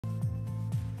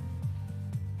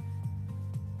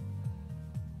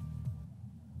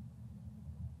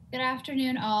Good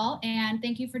afternoon, all, and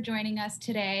thank you for joining us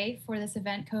today for this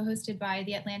event co-hosted by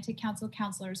the Atlantic Council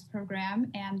Counselors Program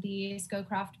and the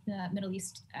Scowcroft Middle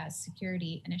East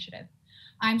Security Initiative.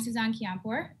 I'm Suzanne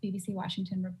Kiampour, BBC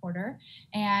Washington reporter,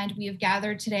 and we have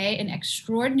gathered today an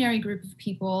extraordinary group of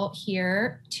people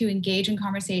here to engage in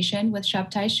conversation with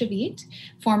Shabtai Shavit,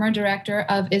 former director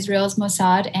of Israel's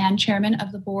Mossad and chairman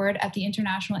of the board at the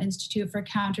International Institute for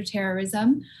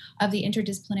Counter-Terrorism of the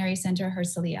Interdisciplinary Center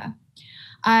Herzliya.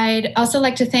 I'd also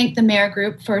like to thank the Mayor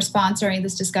Group for sponsoring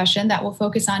this discussion that will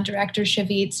focus on Director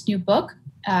Shavit's new book,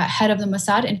 Head of the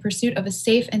Mossad in Pursuit of a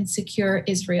Safe and Secure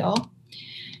Israel,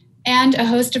 and a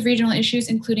host of regional issues,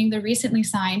 including the recently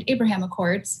signed Abraham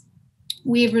Accords.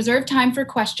 We've reserved time for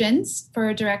questions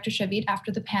for Director Shavit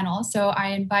after the panel, so I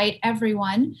invite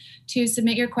everyone to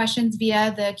submit your questions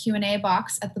via the Q&A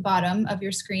box at the bottom of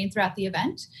your screen throughout the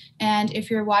event. And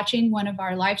if you're watching one of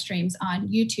our live streams on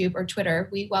YouTube or Twitter,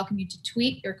 we welcome you to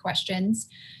tweet your questions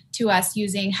to us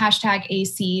using hashtag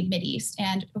 #ACMideast.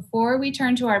 And before we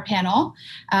turn to our panel,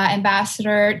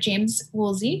 Ambassador James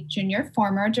Woolsey, Jr.,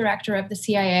 former director of the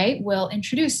CIA, will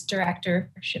introduce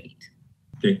Director Shavit.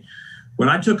 Okay. When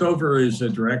I took over as a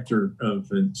director of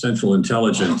Central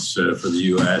Intelligence for the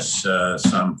U.S.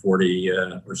 Some 40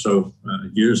 or so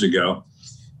years ago,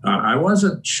 I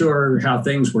wasn't sure how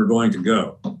things were going to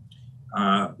go.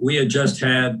 We had just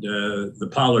had the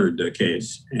Pollard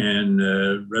case and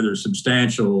rather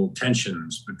substantial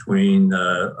tensions between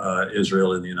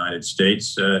Israel and the United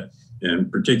States,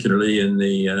 and particularly in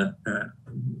the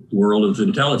world of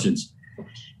intelligence.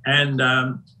 And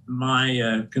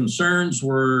my concerns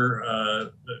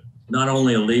were not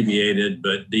only alleviated,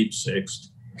 but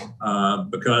deep-sixed,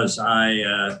 because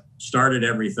I started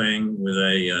everything with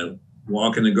a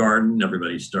walk in the garden.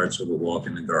 Everybody starts with a walk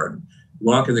in the garden.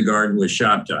 Walk in the garden with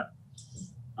Shabtai.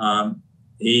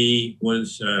 He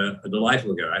was a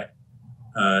delightful guy.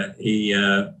 He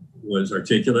was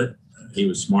articulate. He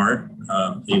was smart.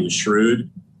 He was shrewd.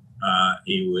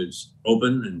 He was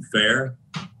open and fair.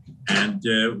 And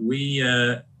we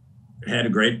had a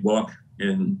great walk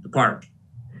in the park.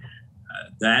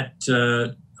 That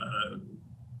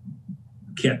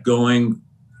kept going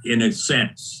in a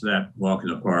sense, that walk in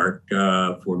the park,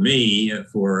 for me,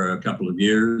 for a couple of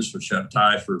years, for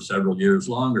Shabtai for several years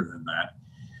longer than that.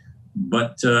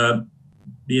 But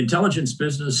the intelligence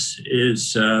business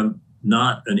is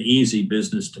not an easy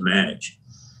business to manage.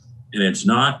 And it's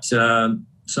not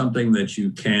something that you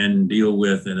can deal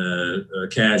with in a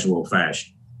casual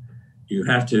fashion. You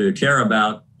have to care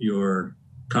about your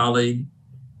colleague.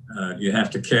 You have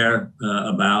to care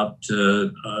about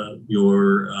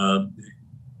your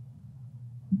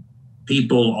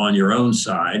people on your own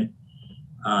side,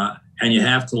 and you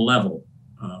have to level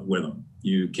with them.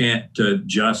 You can't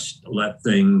just let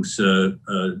things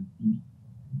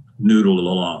noodle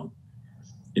along.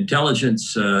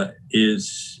 Intelligence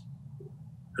is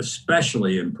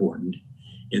especially important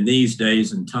in these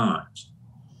days and times.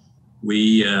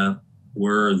 We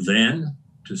were then,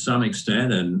 to some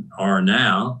extent, and are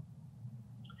now,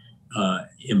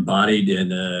 embodied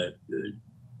in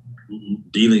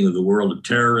dealing with the world of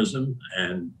terrorism,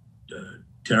 and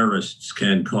terrorists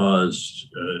can cause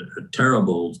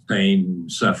terrible pain,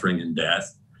 suffering, and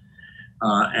death.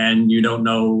 And you don't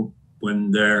know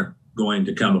when they're going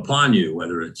to come upon you,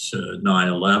 whether it's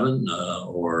 9/11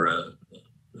 or a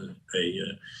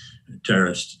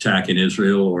terrorist attack in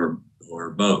Israel, or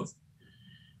both.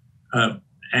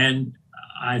 And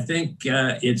I think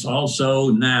it's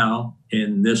also now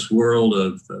in this world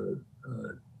of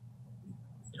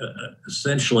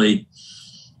essentially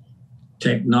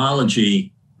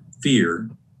technology fear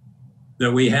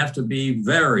that we have to be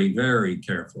very, very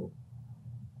careful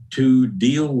to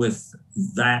deal with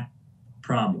that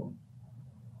problem,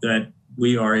 that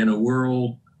we are in a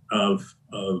world of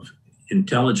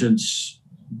intelligence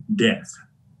death,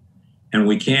 and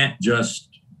we can't just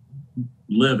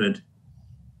live it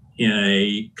in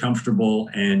a comfortable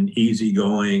and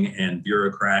easygoing and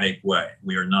bureaucratic way.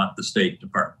 We are not the State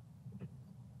Department.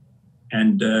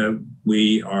 And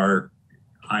we are,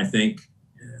 I think,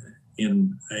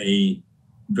 in a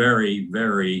very,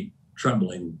 very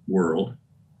troubling world.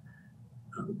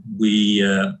 We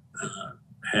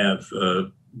have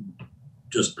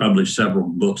just published several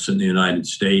books in the United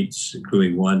States,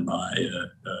 including one by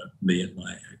me and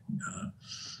my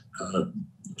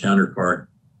counterpart.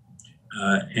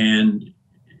 And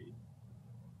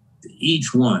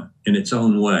each one, in its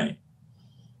own way,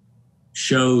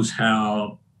 shows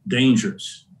how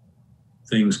dangerous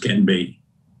things can be,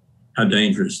 how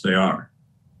dangerous they are.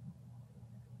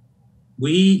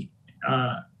 We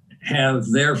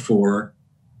have, therefore,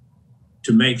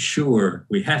 to make sure,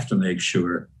 we have to make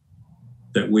sure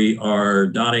that we are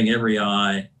dotting every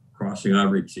I, crossing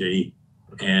every T,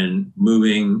 and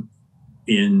moving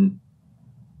in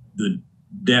the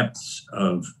depths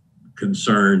of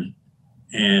concern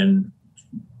and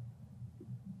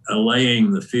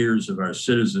allaying the fears of our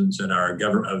citizens and our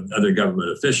other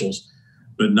government officials,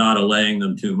 but not allaying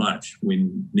them too much. We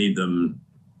need them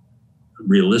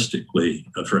realistically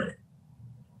afraid.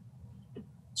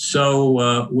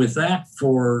 So with that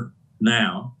for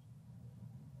now,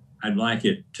 I'd like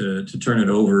it to turn it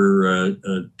over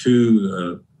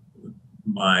to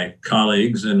my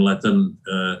colleagues and let them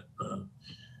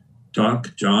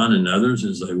talk, John and others,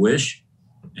 as they wish.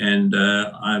 And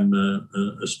I'm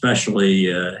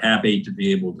especially happy to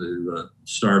be able to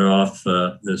start off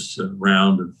this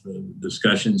round of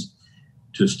discussions,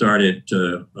 to start it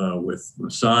with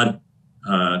Mossad,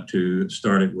 to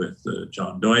start it with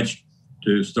John Deutsch,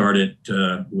 to start it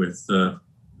with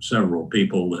several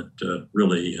people that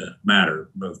really matter,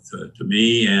 both to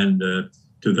me and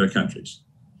to their countries.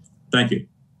 Thank you.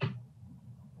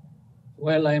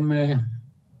 Well, I'm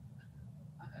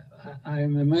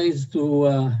amazed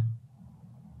to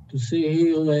see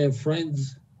here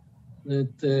friends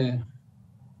that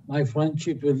my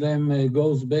friendship with them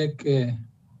goes back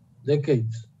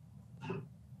decades,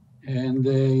 and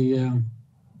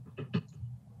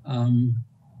I'm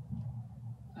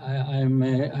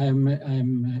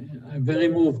very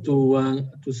moved to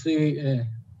see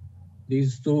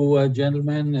these two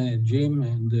gentlemen, Jim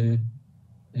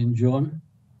and John,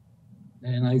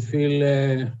 and I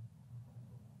feel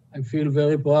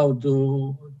very proud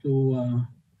to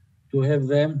have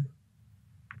them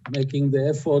making the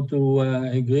effort to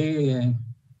agree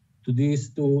to this,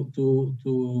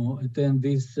 to attend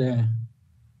this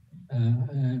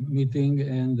meeting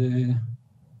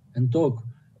and talk.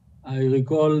 I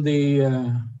recall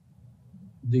the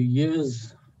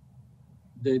years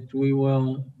that we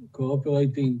were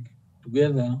cooperating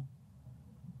together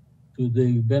to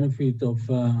the benefit of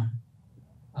our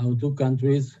two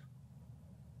countries.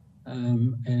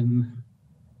 And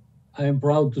I am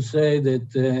proud to say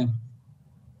that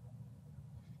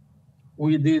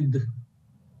we did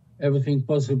everything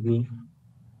possible,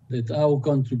 that our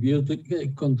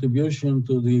contribution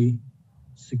to the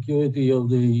security of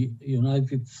the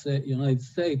United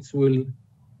States will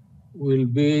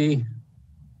be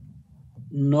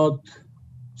not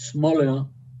smaller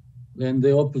than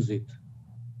the opposite.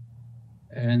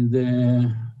 And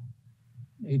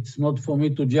it's not for me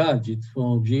to judge, it's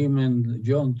for Jim and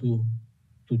John to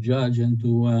judge and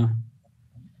to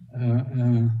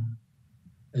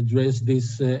address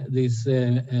this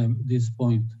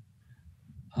point.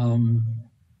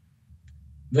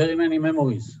 Very many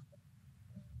memories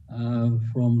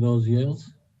from those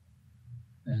years,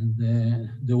 and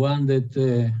the one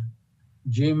that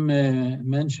Jim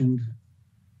mentioned,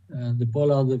 the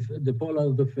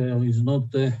Pollard affair, is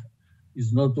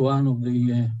not one of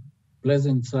the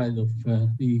pleasant side of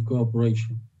the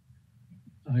cooperation.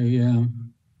 I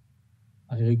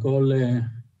recall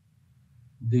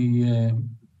the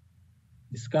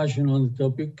discussion on the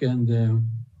topic, and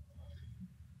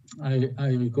I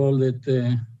recall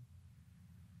that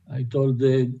I told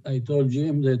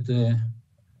Jim that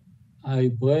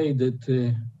I pray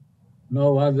that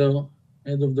no other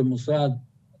head of the Mossad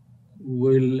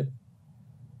will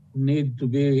need to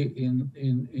be in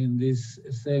this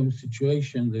same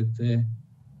situation that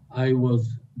I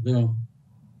was there.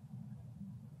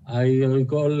 I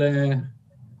recall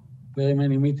very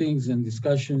many meetings and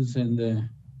discussions and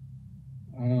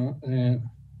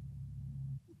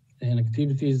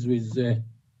activities with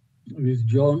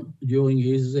John during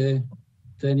his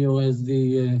tenure as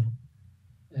the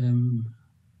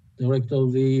director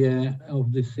of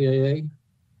the CIA,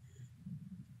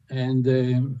 and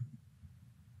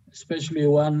especially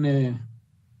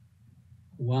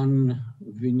one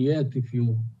vignette, if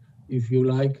you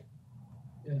like,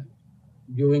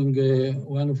 during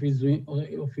one of his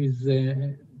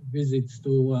visits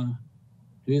to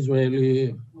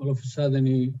Israel. All of a sudden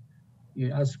he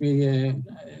asked me,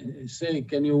 say,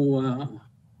 can you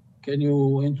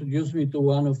introduce me to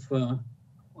one of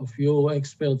your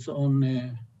experts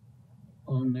on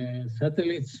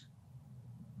satellites?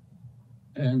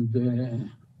 And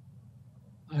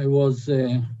I was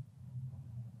very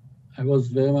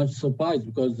much surprised,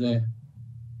 because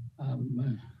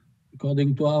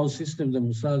according to our system, the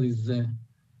Mossad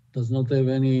does not have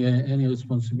any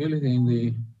responsibility in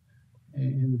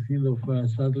the field of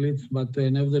satellites. But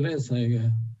nevertheless,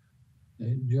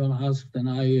 John asked, and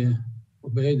I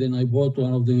obeyed, and I brought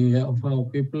one of our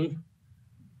people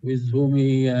with whom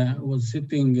he was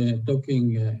sitting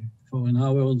talking for an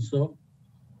hour or so,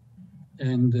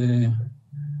 and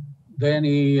then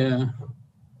he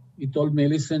told me,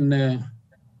 listen,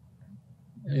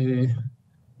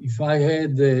 if I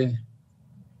had a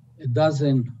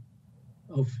dozen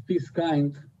of this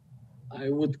kind, I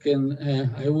would be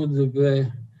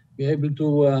able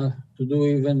to do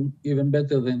even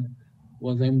better than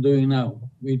what I'm doing now,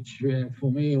 which for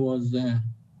me was the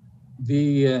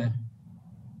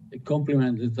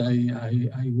compliment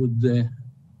that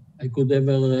I could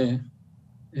ever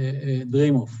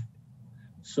dream of.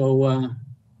 So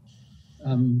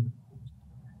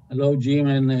hello, Jim,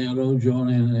 and hello, John,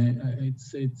 and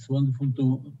it's wonderful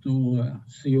to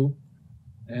see you.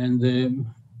 And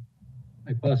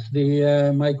I pass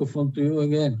the microphone to you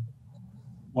again.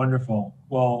 Wonderful.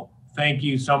 Well, thank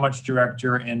you so much,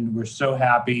 Director, and we're so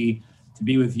happy to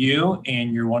be with you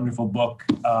and your wonderful book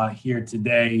here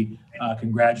today.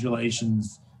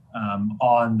 Congratulations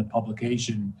on the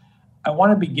publication. I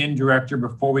want to begin, Director,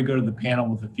 before we go to the panel,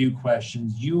 with a few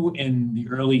questions. You, in the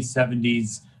early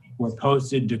 70s, were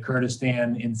posted to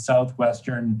Kurdistan in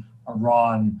southwestern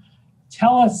Iran.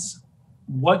 Tell us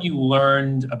what you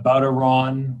learned about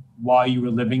Iran while you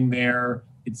were living there,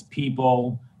 its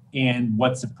people, and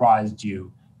what surprised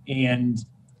you. And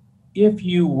if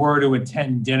you were to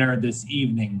attend dinner this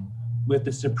evening with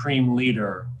the Supreme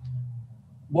Leader,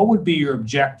 what would be your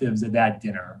objectives at that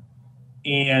dinner?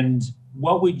 And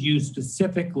what would you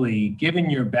specifically, given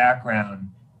your background,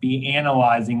 be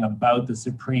analyzing about the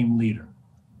Supreme Leader?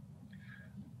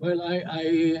 Well,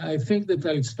 I think that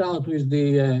I'll start with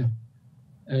the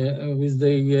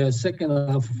second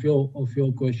half of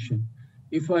your question.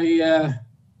 If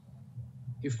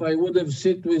I would have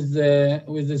sit with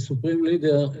the Supreme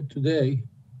Leader today,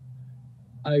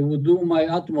 I would do my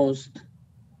utmost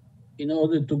in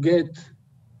order to get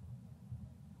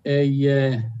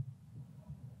a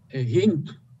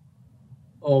hint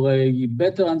or a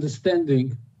better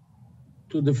understanding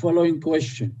to the following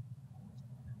question.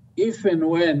 If and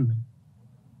when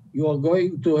you are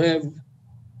going to have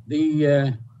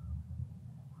the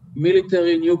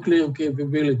military nuclear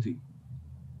capability,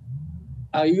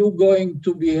 are you going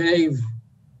to behave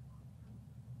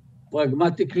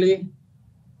pragmatically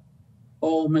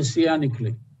or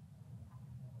messianically?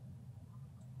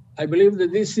 I believe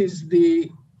that this is the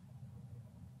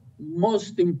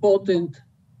most important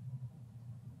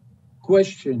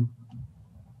question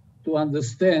to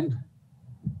understand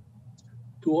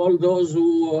to all those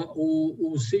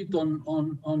who sit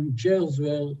on chairs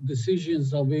where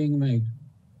decisions are being made.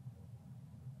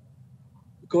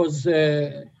 Because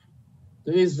there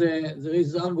is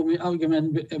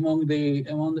argument among the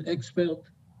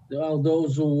experts. There are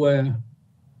those who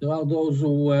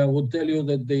would tell you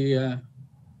that the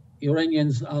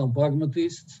Iranians are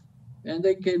pragmatists, and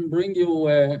they can bring you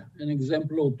an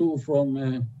example or two from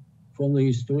the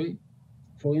history.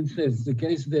 For instance, the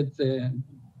case that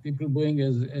people bring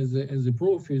as a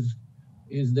proof is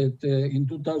that in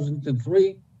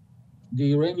 2003,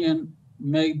 the Iranian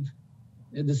made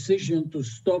a decision to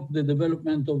stop the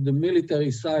development of the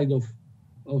military side of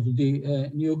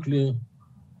the nuclear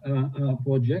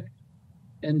project.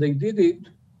 And they did it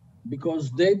because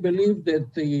they believed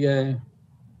that the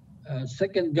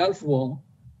Second Gulf War,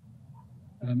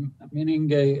 meaning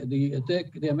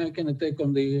the American attack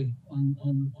on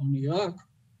Iraq,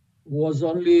 was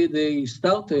only the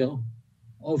starter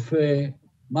of a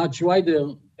much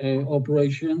wider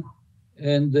operation,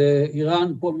 and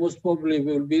Iran most probably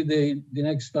will be the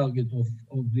next target of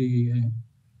the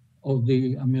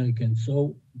Americans.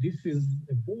 So this is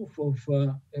a proof of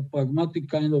a pragmatic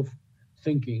kind of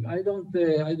thinking. I don't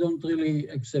really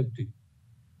accept it.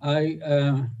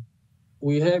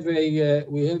 We have a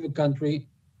country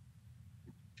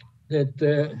that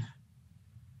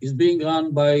is being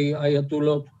run by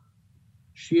Ayatollah,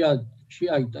 Shiite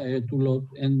Ayatollah,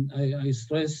 and I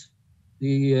stress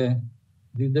the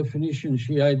definition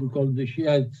Shiite, because the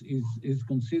Shiite is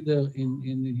considered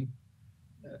in the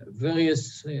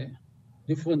various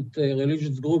different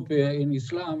religious groups in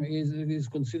Islam is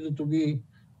considered to be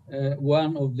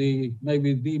one of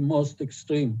maybe the most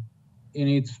extreme in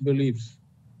its beliefs.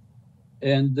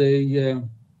 And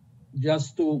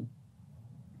just to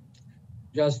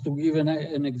give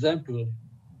an example,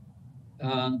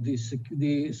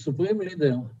 the Supreme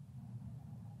Leader,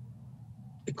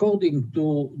 according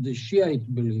to the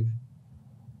Shiite belief,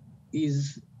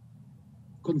 is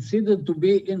considered to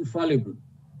be infallible.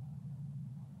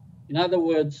 In other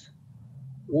words,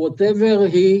 whatever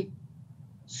he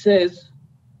says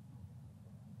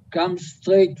comes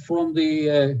straight from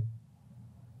the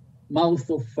mouth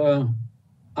of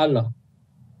Allah.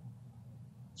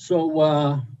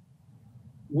 So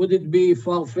would it be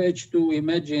far-fetched to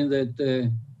imagine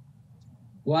that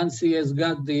once he has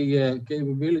got the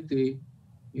capability,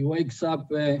 he wakes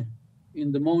up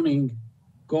in the morning,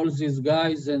 calls his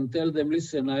guys and tell them,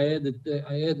 listen, I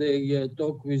had a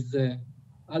talk with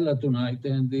Allah tonight,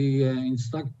 and he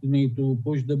instructed me to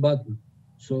push the button.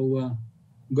 So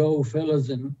go, fellas,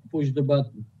 and push the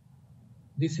button.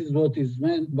 This is what is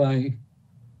meant by,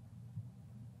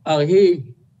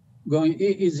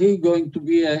 is he going to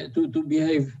be to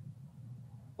behave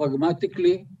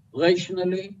pragmatically,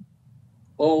 rationally,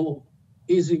 or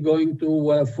is he going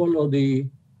to follow the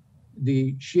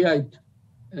Shiite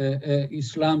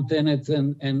Islam tenets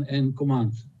and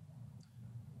commands?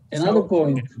 Another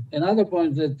point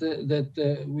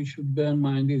that we should bear in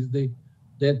mind is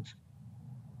that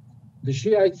the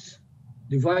Shiites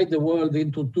divide the world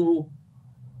into two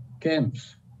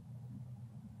camps.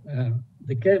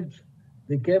 The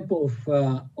camp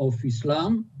of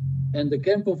Islam and the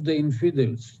camp of the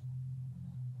infidels.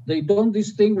 They don't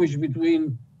distinguish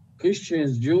between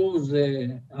Christians, Jews,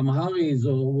 Amharis,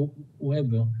 or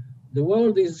whoever. The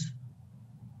world is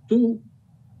two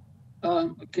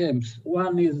camps.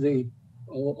 One is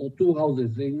or two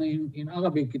houses. In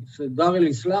Arabic, it's Dar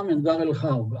al-Islam and Dar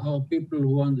al-Harb. Our people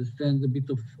who understand a bit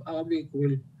of Arabic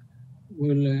will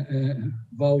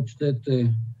vouch that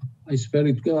I spell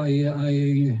it,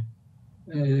 I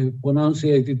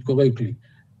pronunciate it correctly.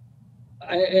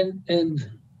 And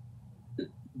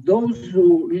those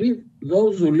who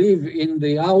live in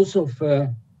the house of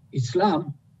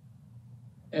Islam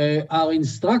are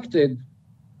instructed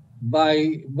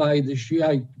by the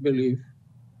Shiite belief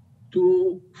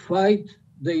to fight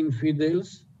the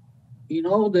infidels in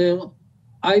order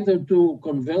either to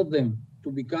convert them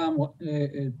to become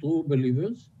true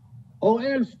believers, or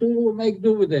else to make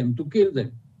do with them, to kill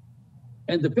them.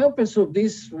 And the purpose of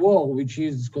this war, which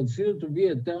is considered to be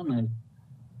eternal,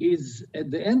 is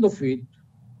at the end of it,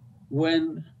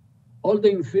 when all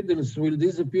the infidels will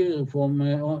disappear from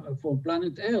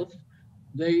planet Earth,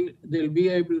 they'll be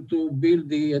able to build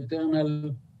the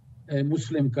eternal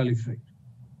Muslim caliphate.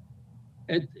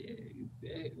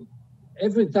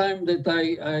 Every time that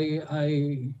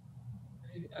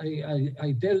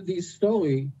I tell this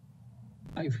story,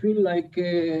 I feel like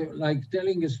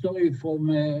telling a story from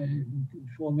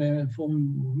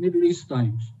Middle East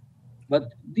times.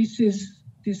 But this is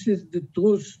the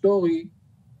true story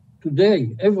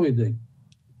today, every day.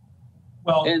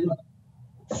 Well,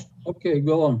 okay,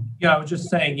 go on. Yeah, I was just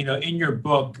saying, in your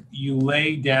book, you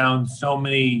lay down so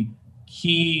many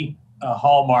key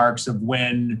hallmarks of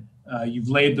when you've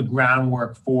laid the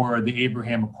groundwork for the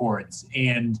Abraham Accords.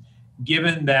 And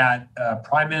given that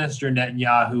Prime Minister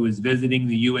Netanyahu is visiting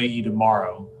the UAE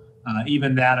tomorrow,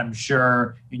 even that I'm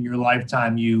sure in your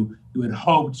lifetime you had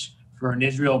hoped for an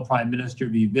Israel Prime Minister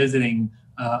to be visiting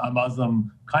a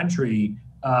Muslim country.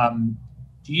 Do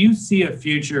you see a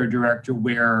future, Director,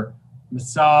 where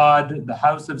Mossad, the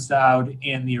House of Saud,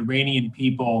 and the Iranian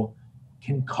people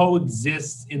can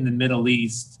coexist in the Middle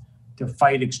East to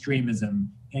fight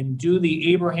extremism? And do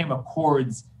the Abraham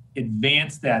Accords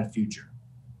advance that future?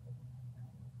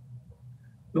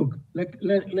 Look,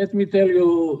 let me tell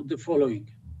you the following.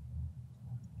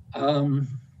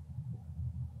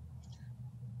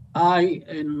 I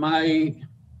and my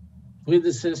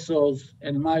predecessors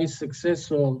and my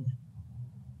successors,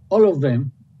 all of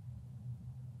them,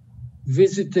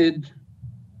 visited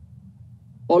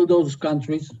all those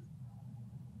countries.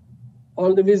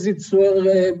 All the visits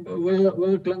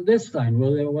were clandestine,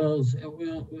 were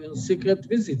secret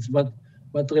visits, but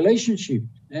relationship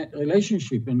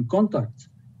and contact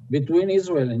between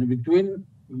Israel and between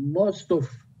most of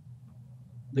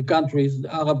the countries,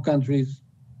 the Arab countries,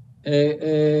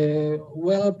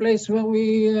 were a place where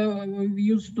we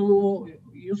used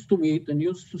to meet and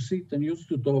used to sit and used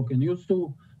to talk and used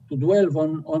to dwell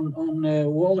on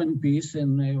war and peace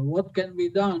and what can be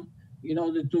done in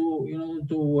order to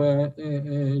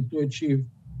achieve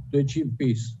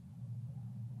peace.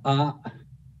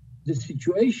 The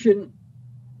situation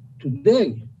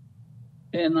today,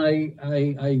 and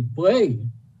I pray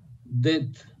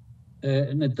that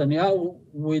Netanyahu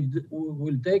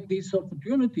will take this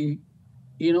opportunity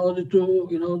in order to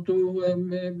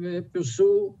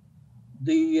pursue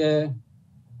the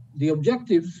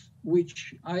objectives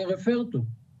which I refer to.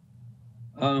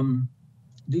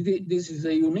 This is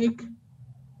a unique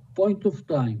point of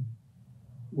time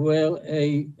where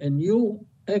a new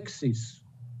axis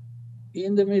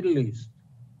in the Middle East,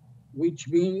 which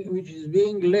is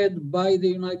being led by the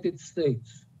United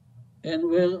States, and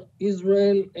where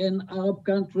Israel and Arab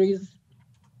countries,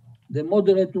 the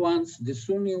moderate ones, the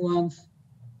Sunni ones,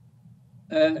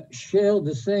 share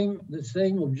the same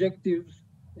objectives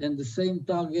and the same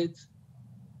targets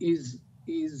is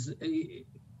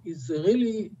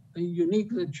really unique,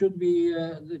 that should be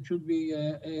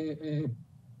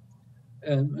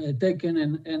taken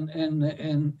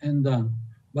and done.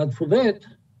 But for that,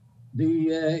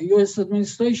 the U.S.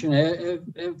 administration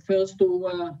first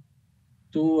to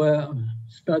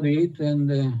study it and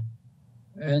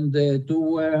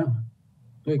to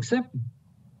accept it.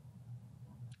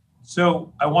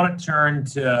 So I want to turn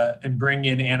to and bring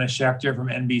in Anna Schechter from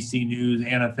NBC News.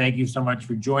 Anna, thank you so much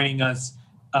for joining us.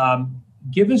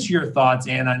 Give us your thoughts,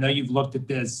 Anna. I know you've looked at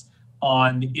this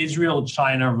on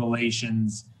Israel-China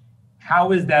relations.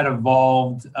 How has that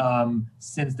evolved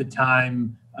since the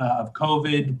time of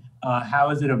COVID? How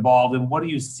has it evolved? And what do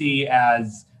you see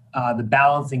as the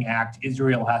balancing act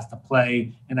Israel has to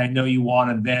play? And I know you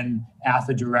want to then ask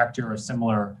the director a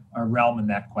similar realm in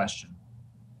that question.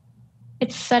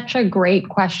 It's such a great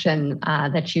question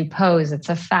that you pose. It's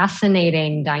a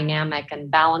fascinating dynamic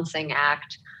and balancing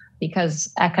act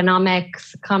because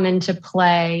economics come into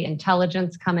play,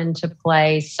 intelligence come into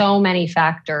play, so many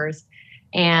factors.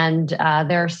 And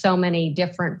there are so many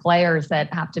different players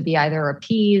that have to be either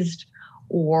appeased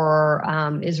or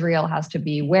Israel has to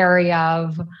be wary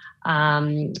of.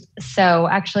 So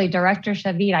actually, Director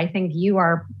Shavit, I think you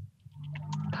are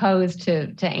posed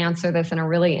to answer this in a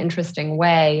really interesting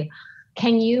way.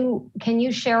 Can you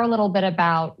share a little bit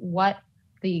about what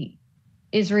the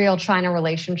Israel-China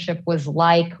relationship was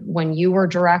like when you were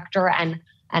director and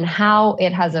how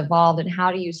it has evolved and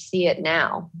how do you see it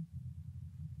now?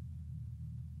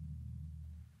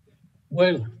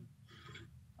 Well,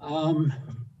 I'll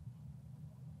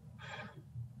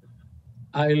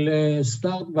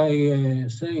start by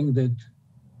saying that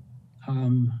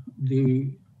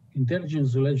the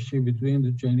intelligence relationship between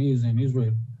the Chinese and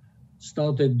Israel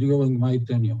started during my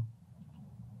tenure.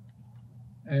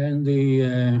 And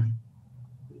the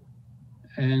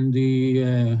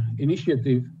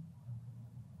initiative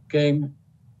came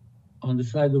on the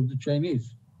side of the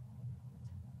Chinese.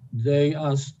 They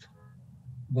asked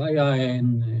via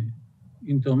an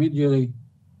intermediary,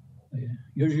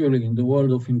 usually in the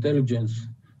world of intelligence,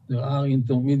 there are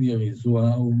intermediaries who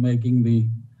are making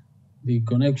the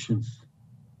connections.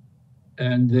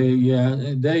 And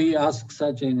they ask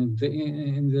such an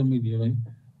intermediary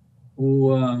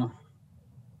who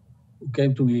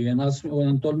came to me and asked me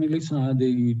and told me, listen,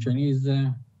 the Chinese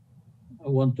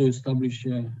want to establish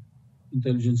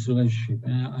intelligence relationship.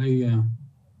 And I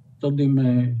told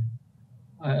him,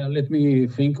 let me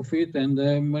think of it and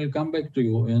I'll come back to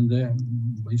you. And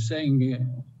by saying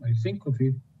I think of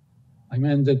it, I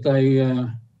meant that I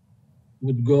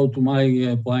would go to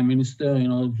my prime minister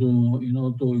in order to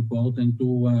report and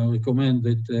to recommend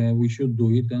that we should do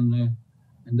it and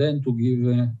then to give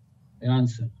an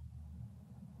answer.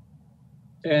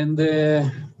 And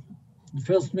the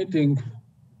first meeting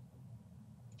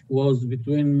was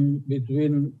between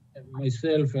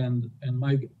myself and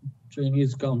my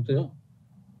Chinese counter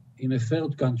in a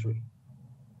third country.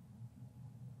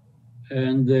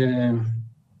 And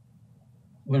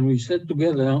when we sat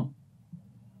together,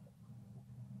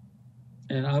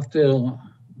 and after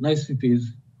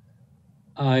niceties,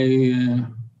 I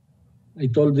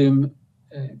told him,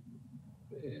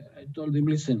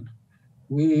 listen,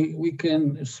 we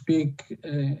can speak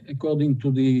according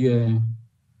to the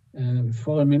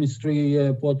foreign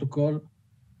ministry protocol,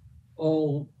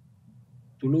 or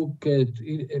to look at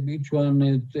each one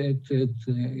at the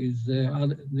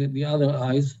other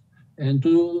eyes, and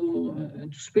to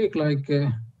speak like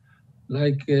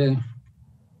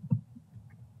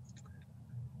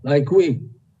we,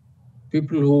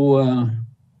 people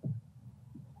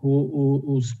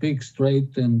who speak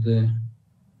straight and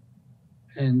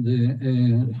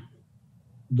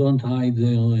don't hide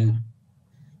their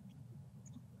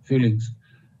feelings.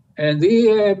 And he,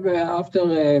 after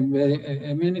a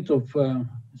minute of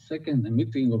second, a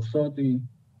meeting of 30,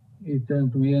 he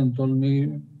turned to me and told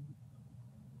me,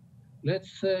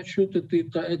 let's shoot at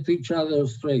each other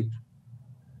straight.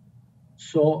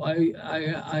 So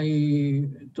I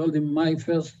told him my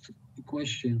first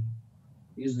question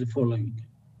is the following.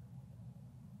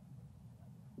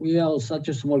 We are such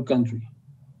a small country,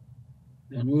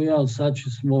 and we are such a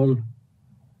small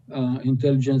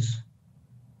intelligence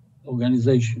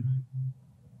organization.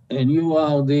 And you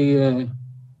are the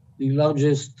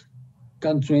largest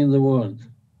country in the world,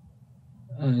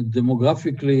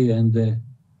 demographically and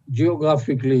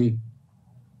geographically.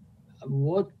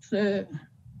 What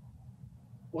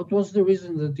was the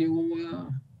reason that you?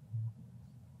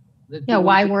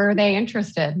 Why were they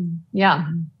interested? Yeah.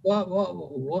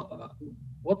 What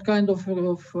kind of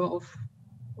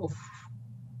of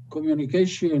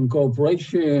communication,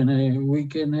 cooperation we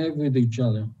can have with each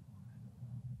other.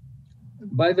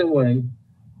 By the way,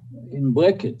 in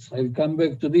brackets, I'll come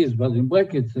back to this, but in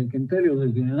brackets, I can tell you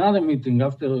that in another meeting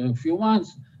after a few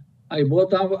months, I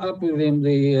brought up with him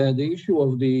the issue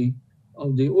of the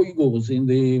Uyghurs in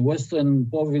the western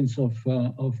province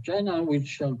of China,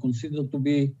 which are considered to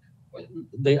be,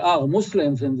 they are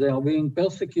Muslims and they are being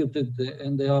persecuted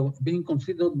and they are being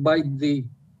considered by the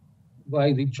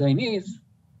Chinese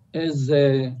as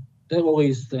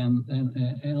terrorists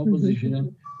and opposition.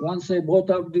 And once I brought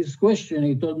up this question,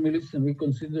 he told me, listen, we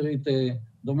consider it a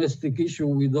domestic issue.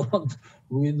 We don't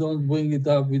bring it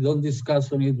up. We don't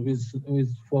discuss on it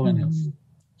with foreigners.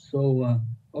 So,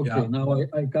 okay, now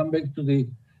I come back to the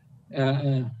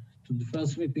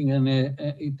first meeting, and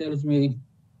he tells me,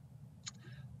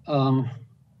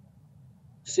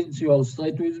 since you are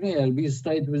straight with me, I'll be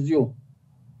straight with you.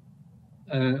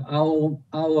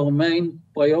 Our main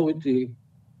priority,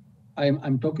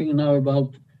 I'm talking now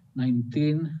about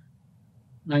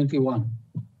 1991.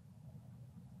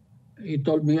 He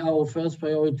told me our first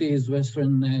priority is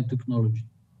Western technology.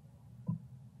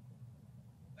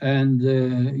 And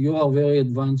you are very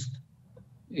advanced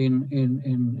in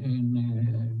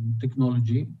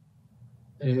technology.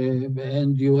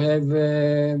 And you have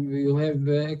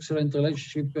excellent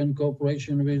relationship and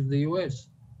cooperation with the US.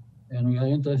 And we are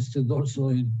interested also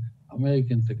in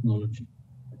American technology.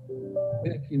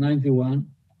 Back in 91,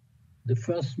 the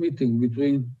first meeting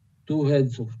between two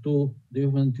heads of two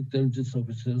different intelligence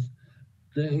officers,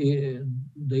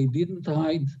 they didn't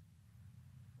hide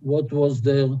what was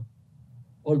their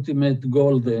ultimate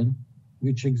goal then,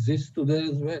 which exists today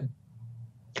as well.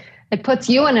 It puts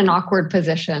you in an awkward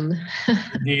position.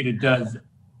 Indeed, it does.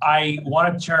 I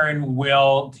want to turn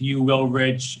to you, Will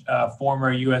Rich,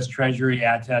 former U.S. Treasury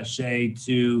attaché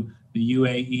to the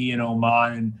UAE and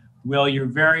Oman. And Will, you're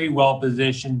very well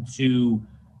positioned to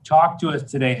talk to us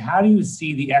today. How do you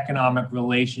see the economic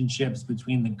relationships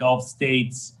between the Gulf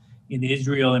states and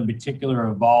Israel in particular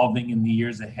evolving in the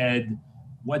years ahead?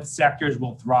 What sectors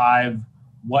will thrive?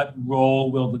 What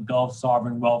role will the Gulf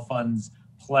sovereign wealth funds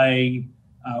play?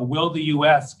 Will the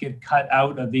U.S. get cut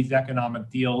out of these economic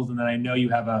deals? And then I know you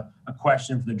have a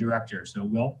question for the director. So,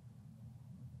 Will?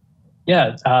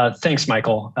 Yeah, thanks,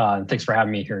 Michael. Thanks for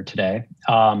having me here today.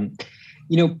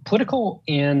 Political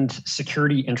and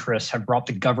security interests have brought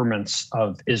the governments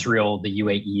of Israel, the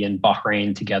UAE, and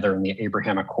Bahrain together in the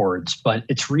Abraham Accords, but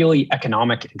it's really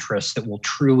economic interests that will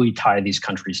truly tie these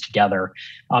countries together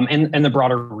and the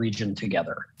broader region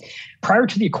together. Prior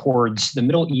to the Accords, the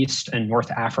Middle East and North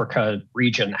Africa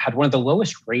region had one of the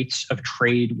lowest rates of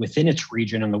trade within its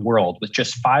region in the world, with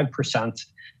just 5%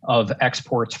 of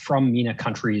exports from MENA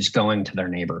countries going to their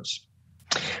neighbors.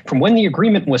 From when the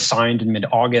agreement was signed in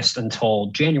mid-August until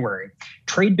January,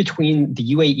 trade between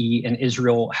the UAE and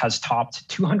Israel has topped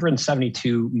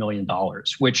 $272 million,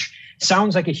 which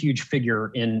sounds like a huge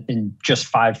figure in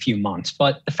just few months.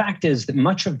 But the fact is that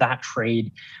much of that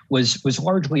trade was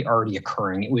largely already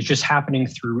occurring. It was just happening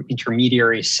through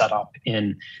intermediaries set up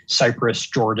in Cyprus,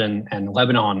 Jordan, and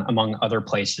Lebanon, among other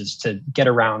places, to get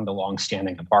around the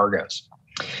longstanding embargoes.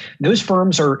 Those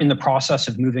firms are in the process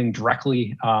of moving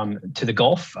directly to the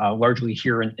Gulf, largely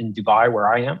here in Dubai,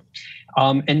 where I am.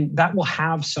 And that will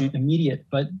have some immediate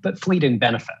but fleeting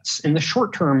benefits. In the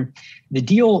short term, the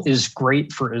deal is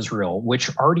great for Israel,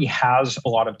 which already has a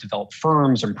lot of developed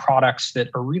firms and products that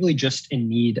are really just in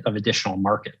need of additional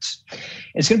markets.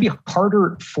 It's going to be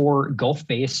harder for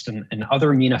Gulf-based and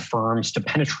other MENA firms to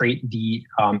penetrate the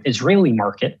Israeli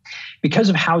market because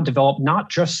of how developed not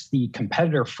just the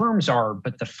competitor firms are,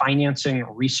 but the financing,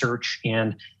 research,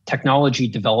 and technology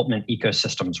development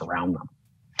ecosystems around them.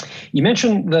 You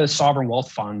mentioned the sovereign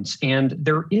wealth funds, and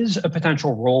there is a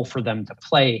potential role for them to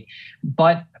play,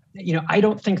 but I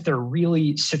don't think they're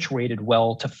really situated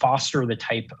well to foster the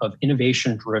type of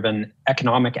innovation-driven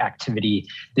economic activity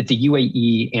that the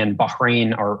UAE and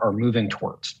Bahrain are moving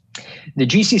towards. The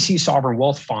GCC sovereign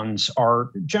wealth funds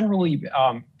are generally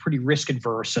pretty risk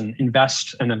adverse and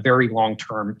invest in a very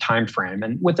long-term time frame.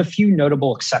 And with a few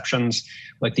notable exceptions,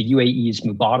 like the UAE's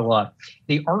Mubadala,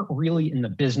 they aren't really in the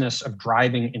business of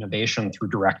driving innovation through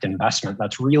direct investment.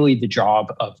 That's really the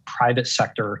job of private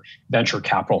sector venture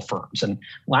capital firms. And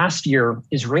last year,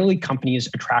 Israeli companies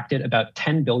attracted about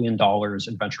 $10 billion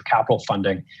in venture capital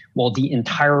funding, while the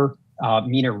entire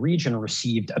MENA region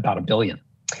received about $1 billion.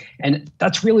 And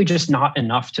that's really just not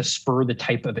enough to spur the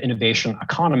type of innovation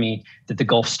economy that the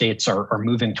Gulf states are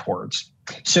moving towards.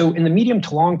 So in the medium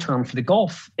to long term for the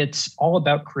Gulf, it's all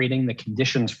about creating the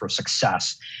conditions for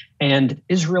success. And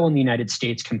Israel and the United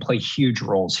States can play huge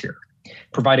roles here.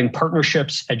 providing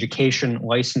partnerships, education,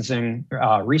 licensing,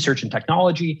 research and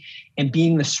technology, and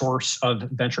being the source of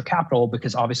venture capital,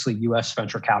 because obviously US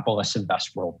venture capitalists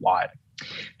invest worldwide.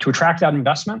 To attract that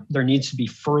investment, there needs to be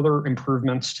further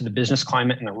improvements to the business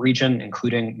climate in the region,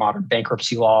 including modern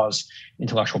bankruptcy laws,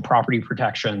 intellectual property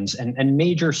protections, and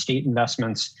major state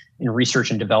investments in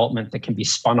research and development that can be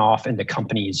spun off into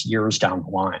companies years down the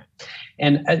line.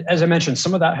 And as I mentioned,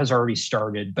 some of that has already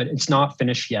started, but it's not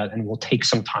finished yet and will take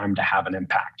some time to have an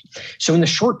impact. So in the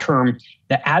short term,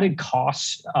 the added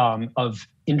costs of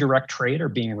indirect trade are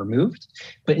being removed.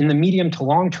 But in the medium to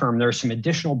long term, there are some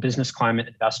additional business climate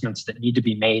investments that need to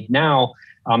be made now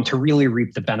to really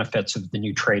reap the benefits of the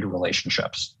new trade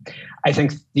relationships. I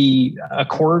think the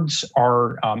accords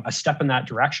are a step in that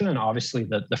direction. And obviously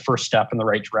the first step in the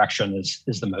right direction is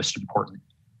the most important.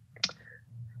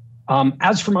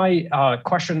 As for my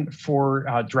question for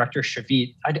Director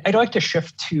Shavit, I'd like to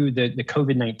shift to the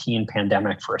COVID-19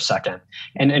 pandemic for a second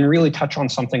and really touch on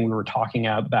something we were talking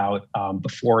about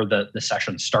before the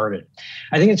session started.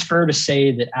 I think it's fair to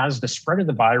say that as the spread of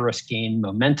the virus gained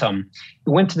momentum, it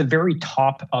went to the very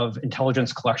top of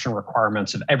intelligence collection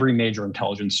requirements of every major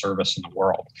intelligence service in the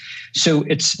world. So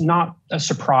it's not a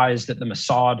surprise that the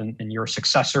Mossad and your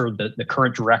successor, the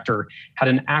current director, had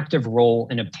an active role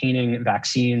in obtaining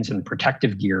vaccines and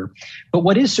protective gear. But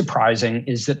what is surprising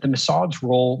is that the Mossad's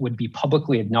role would be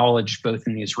publicly acknowledged both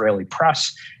in the Israeli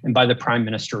press and by the Prime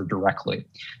Minister directly.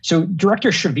 So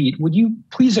Director Shavit, would you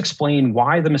please explain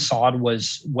why the Mossad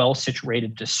was well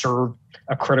situated to serve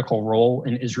a critical role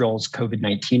in Israel's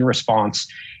COVID-19 response,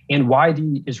 and why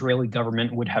the Israeli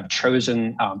government would have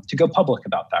chosen to go public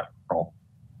about that role?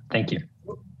 Thank you.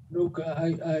 Look,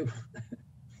 I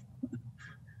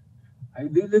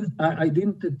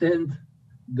didn't attend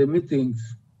the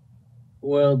meetings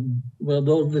where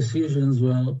those decisions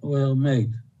were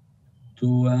made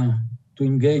to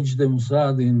engage the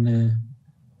Mossad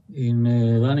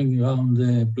in running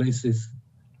around places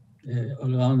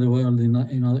all around the world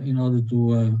in order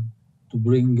to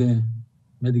bring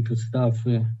medical staff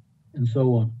and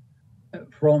so on.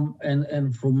 From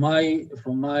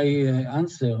my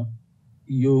answer,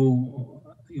 you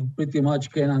pretty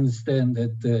much can understand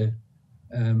that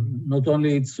not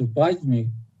only it surprised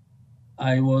me,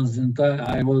 I was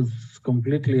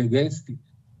completely against it,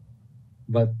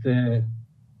 but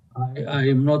I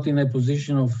am not in a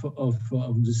position of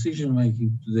decision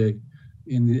making today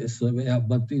in this,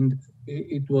 but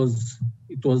it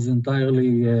was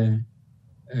entirely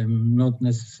not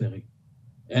necessary.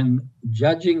 And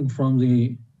judging from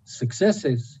the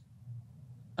successes,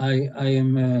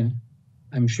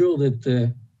 I'm sure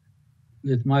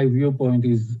that my viewpoint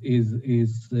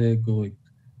is correct.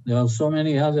 There are so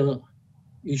many other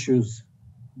issues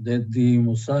that the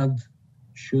Mossad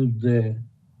should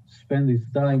spend its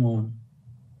time on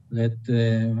that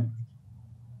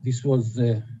this was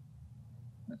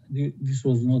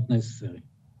not necessary.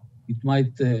 It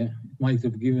might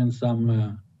have given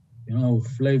some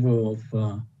flavor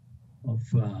of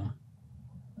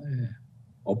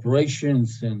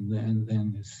operations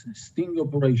and sting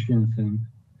operations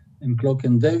and cloak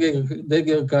and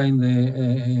dagger kind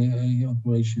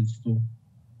operations too.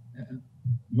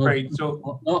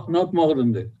 Not more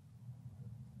than that.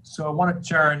 So I want to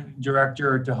turn,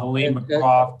 Director, to Helene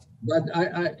McCroft. But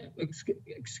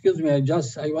excuse me, I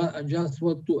just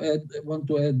want to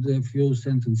add a few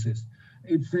sentences.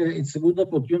 It's a good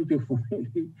opportunity for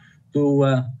me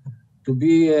to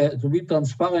be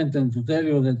transparent and to tell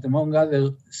you that among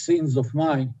other sins of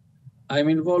mine, I'm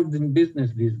involved in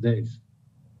business these days,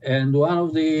 and I'm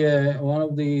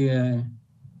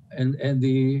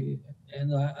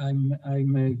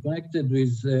connected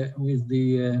with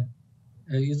the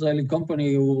Israeli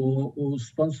company who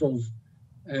sponsors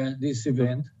this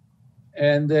event,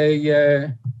 and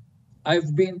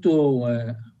I've been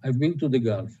to the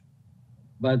Gulf,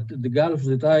 but the Gulf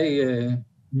that I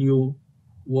knew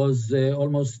was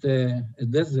almost a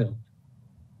desert.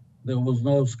 There was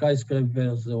no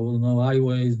skyscrapers, there was no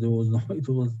highways, it was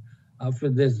half a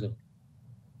desert.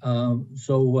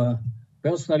 So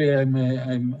personally,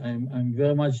 I'm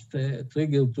very much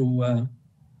triggered to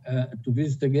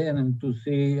visit again and to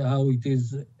see how it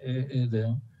is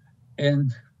there.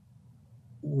 And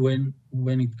when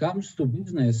it comes to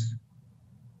business,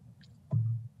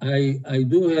 I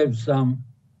do have some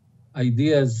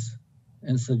ideas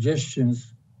and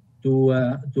suggestions to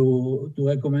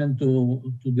recommend to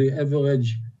the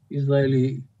average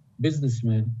Israeli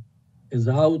businessman as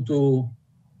how to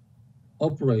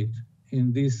operate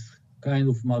in this kind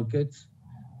of markets,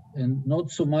 and not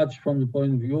so much from the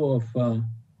point of view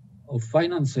of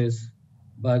finances,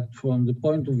 but from the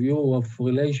point of view of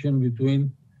relation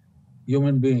between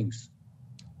human beings.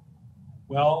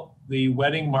 Well, the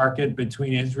wedding market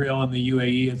between Israel and the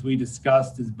UAE, as we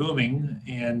discussed, is booming.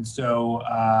 And so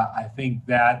I think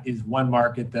that is one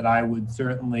market that I would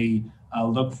certainly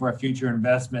look for a future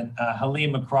investment.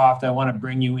 Halima Croft, I want to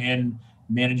bring you in,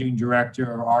 Managing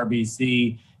Director of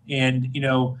RBC. And, you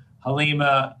know,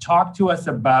 Halima, talk to us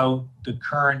about the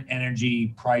current energy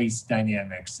price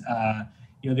dynamics.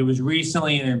 You know, there was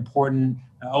recently an important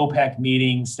OPEC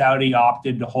meeting. Saudi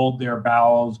opted to hold their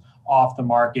barrels off the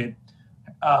market.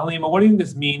 Halima, what do you think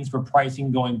this means for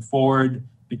pricing going forward,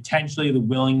 potentially the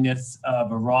willingness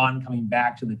of Iran coming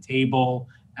back to the table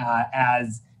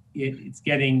as it's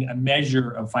getting a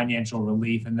measure of financial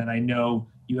relief? And then I know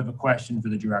you have a question for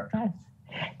the director.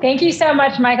 Thank you so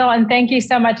much, Michael. And thank you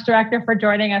so much, Director, for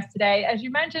joining us today. As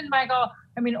you mentioned, Michael,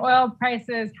 I mean, oil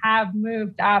prices have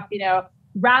moved up, you know,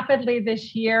 rapidly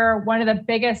this year. One of the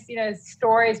biggest, you know,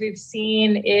 stories we've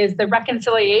seen is the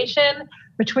reconciliation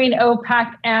between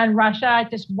OPEC and Russia.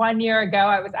 Just 1 year ago,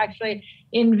 I was actually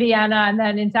in Vienna and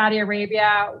then in Saudi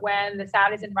Arabia when the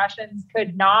Saudis and Russians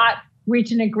could not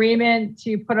reach an agreement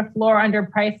to put a floor under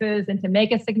prices and to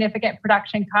make a significant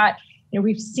production cut. You know,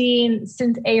 we've seen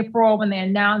since April when they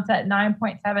announced that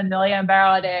 9.7 million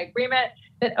barrel a day agreement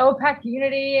that OPEC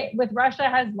unity with Russia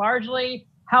has largely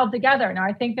held together. Now,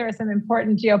 I think there are some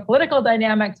important geopolitical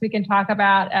dynamics we can talk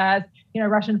about as, you know,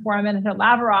 Russian Foreign Minister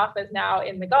Lavrov is now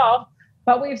in the Gulf.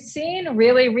 But we've seen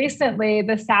really recently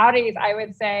the Saudis, I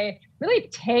would say, really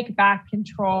take back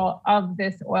control of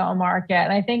this oil market.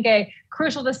 And I think a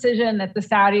crucial decision that the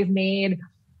Saudis made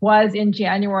was in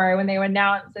January when they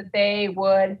announced that they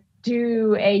would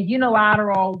do a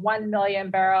unilateral 1 million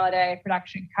barrel a day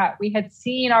production cut. We had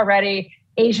seen already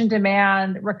Asian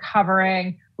demand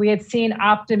recovering. We had seen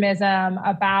optimism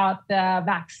about the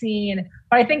vaccine,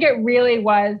 but I think it really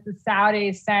was the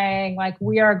Saudis saying, like,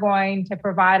 we are going to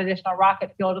provide additional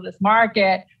rocket fuel to this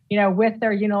market, you know, with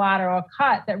their unilateral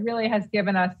cut that really has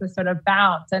given us this sort of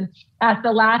bounce. And at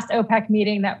the last OPEC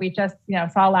meeting that we just, you know,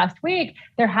 saw last week,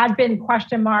 there had been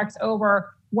question marks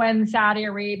over when Saudi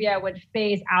Arabia would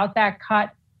phase out that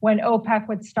cut, when OPEC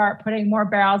would start putting more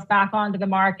barrels back onto the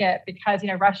market, because, you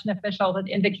know, Russian officials had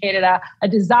indicated a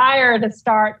desire to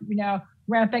start, you know,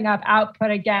 ramping up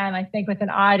output again, I think with an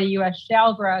eye to U.S.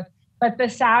 shale growth. But the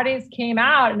Saudis came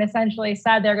out and essentially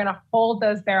said they're going to hold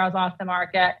those barrels off the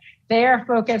market. They are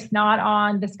focused not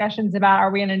on discussions about are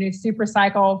we in a new super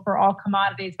cycle for all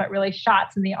commodities, but really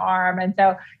shots in the arm. And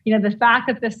so, you know, the fact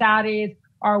that the Saudis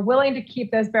are willing to keep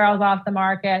those barrels off the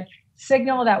market,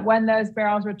 signal that when those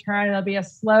barrels return, it'll be a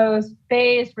slow,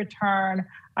 phased return,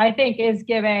 I think is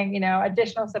giving, you know,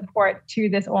 additional support to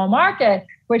this oil market,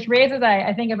 which raises,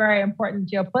 I think, a very important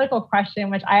geopolitical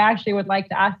question, which I actually would like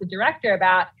to ask the director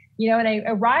about. You know, in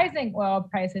a rising oil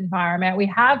price environment, we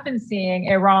have been seeing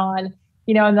Iran,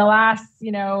 you know, in the last,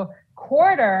 you know,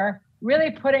 quarter,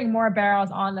 really putting more barrels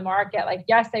on the market. Like,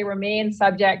 yes, they remain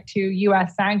subject to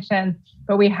U.S. sanctions,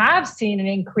 but we have seen an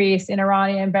increase in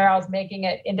Iranian barrels making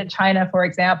it into China, for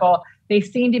example. They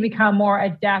seem to become more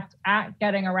adept at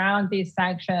getting around these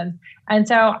sanctions. And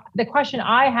so the question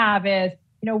I have is,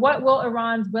 you know, what will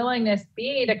Iran's willingness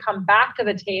be to come back to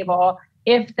the table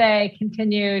if they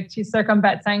continue to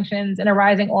circumvent sanctions in a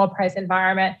rising oil price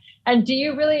environment? And do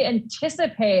you really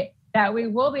anticipate that we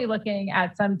will be looking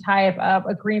at some type of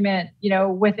agreement, you know,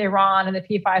 with Iran and the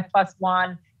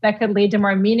P5+1 that could lead to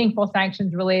more meaningful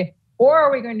sanctions relief? Or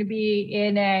are we going to be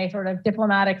in a sort of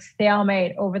diplomatic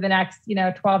stalemate over the next, you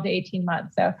know, 12 to 18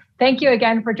 months? So thank you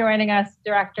again for joining us,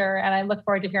 Director, and I look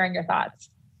forward to hearing your thoughts.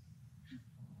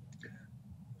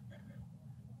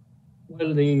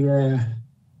 Well, the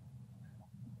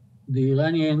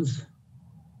Iranians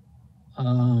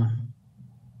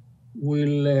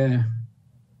will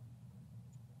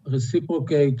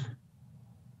reciprocate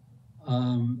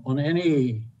on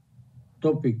any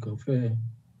topic of a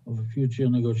future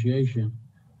negotiation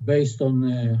based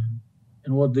on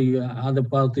what the other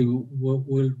party will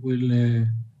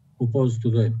propose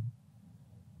to them.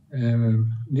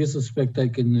 In this respect, I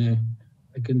can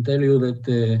tell you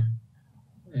that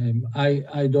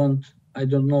I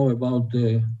don't know about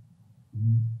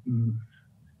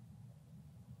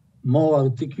more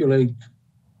articulate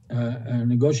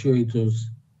negotiators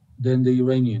than the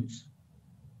Iranians.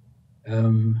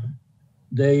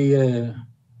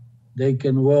 They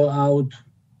can wear out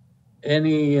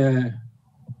any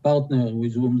partner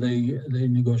with whom they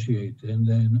negotiate. And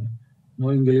then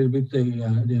knowing a little bit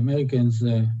the Americans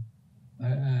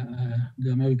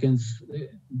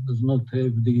does not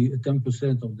have the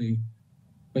 10% of the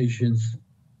patience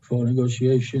for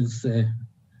negotiations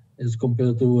as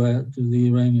compared to the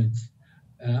Iranians.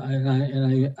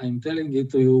 I'm telling it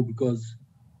to you because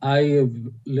I have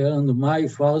learned my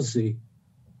Farsi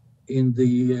in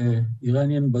the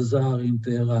Iranian bazaar in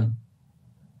Tehran.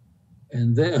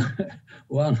 And there,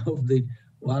 one of the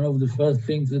first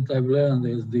things that I've learned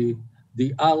is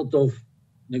the art of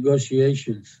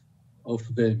negotiations of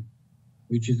them,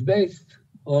 which is based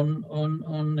on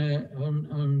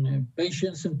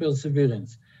patience and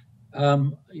perseverance.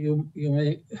 You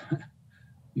may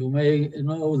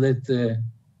know that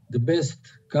the best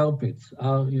carpets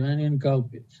are Iranian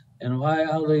carpets, and why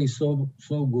are they so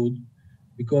good?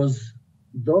 Because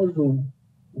those who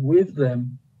weave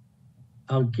them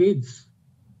are kids,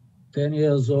 10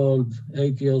 years old,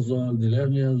 8 years old,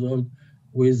 11 years old,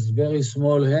 with very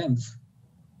small hands,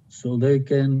 so they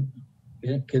can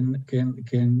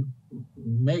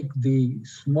make the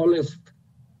smallest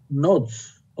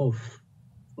knots of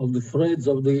the threads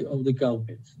of the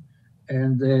carpets.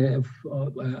 And a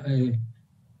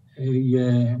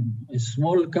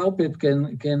small carpet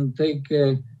can take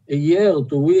a year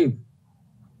to weave.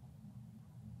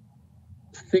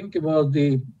 Think about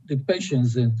the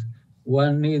patience that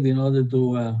one needs in order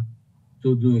to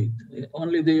do it.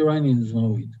 Only the Iranians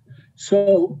know it.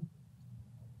 So,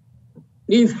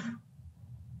 if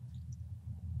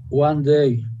one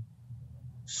day,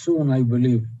 soon I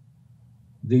believe,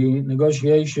 the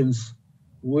negotiations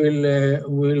will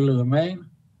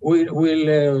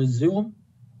resume,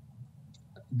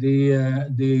 the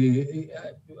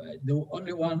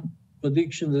only one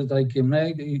prediction that I can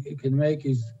make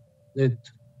is that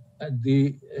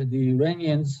the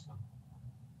Iranians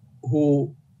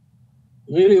who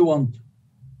really want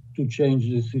to change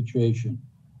the situation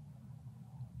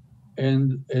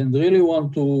and really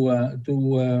want to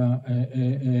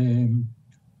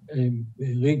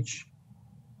reach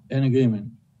an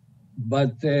agreement,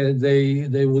 but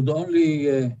they would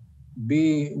only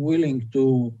be willing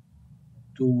to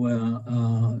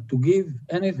give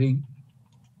anything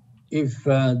if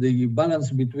the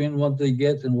balance between what they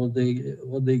get and what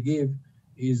they give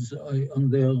is on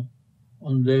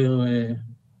their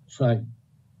side.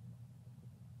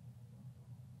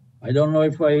 I don't know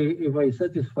if I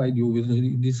satisfied you with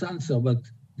this answer, but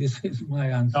this is my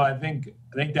answer. No, I think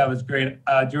that was great.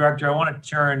 Director, I want to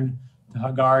turn to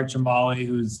Hagar Chamali,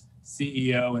 who's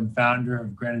CEO and founder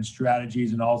of Granite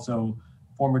Strategies and also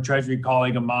former Treasury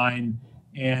colleague of mine,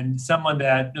 and someone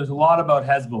that knows a lot about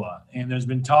Hezbollah. And there's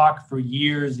been talk for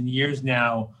years and years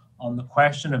now on the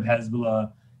question of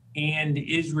Hezbollah and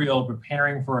Israel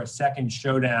preparing for a second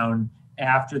showdown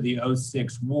after the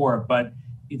 2006 war. But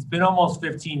it's been almost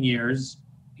 15 years.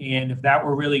 And if that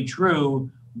were really true,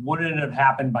 wouldn't it have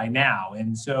happened by now?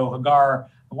 And so, Hagar,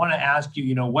 I want to ask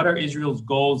you, what are Israel's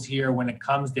goals here when it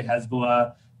comes to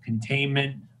Hezbollah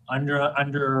containment,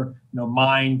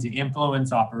 undermine to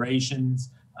influence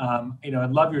operations?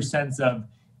 I'd love your sense of,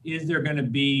 is there going to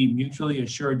be mutually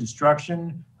assured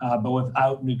destruction, but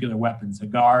without nuclear weapons?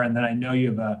 Hagar, and then I know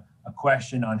you have a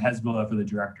question on Hezbollah for the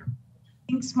director.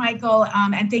 Thanks, Michael,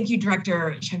 and thank you,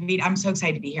 Director Shavit. I'm so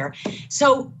excited to be here.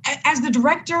 So as the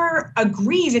director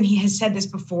agrees, and he has said this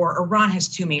before, Iran has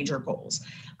two major goals,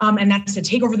 and that's to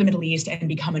take over the Middle East and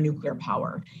become a nuclear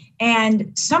power.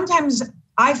 And sometimes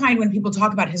I find when people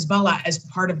talk about Hezbollah as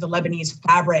part of the Lebanese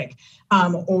fabric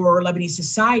or Lebanese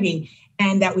society,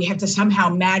 and that we have to somehow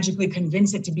magically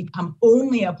convince it to become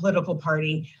only a political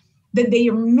party, that they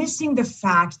are missing the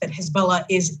fact that Hezbollah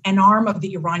is an arm of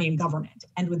the Iranian government.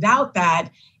 And without that,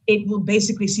 it will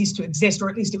basically cease to exist, or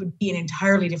at least it would be an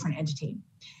entirely different entity.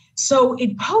 So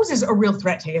it poses a real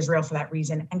threat to Israel for that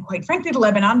reason, and quite frankly to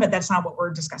Lebanon, but that's not what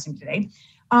we're discussing today.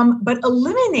 But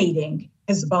eliminating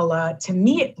Hezbollah, to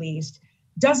me at least,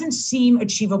 doesn't seem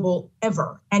achievable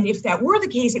ever. And if that were the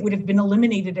case, it would have been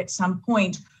eliminated at some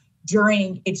point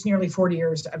during its nearly 40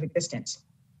 years of existence.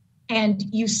 And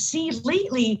you see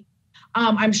lately,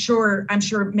 I'm sure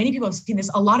many people have seen this,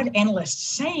 a lot of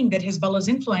analysts saying that Hezbollah's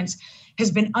influence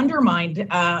has been undermined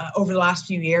over the last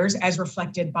few years, as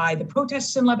reflected by the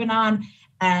protests in Lebanon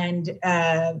and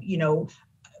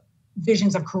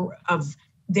visions of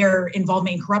their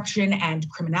involvement in corruption and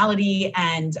criminality,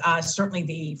 and certainly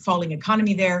the falling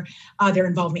economy there, their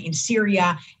involvement in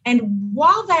Syria. And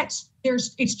while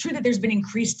it's true that there's been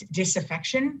increased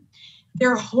disaffection,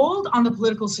 their hold on the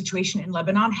political situation in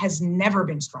Lebanon has never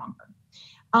been stronger.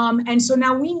 And so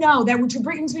now we know that, which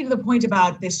brings me to the point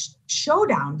about this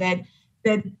showdown, that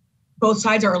both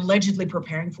sides are allegedly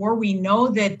preparing for. We know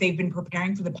that they've been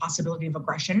preparing for the possibility of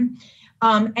aggression.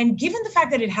 And given the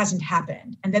fact that it hasn't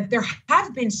happened and that there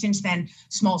have been since then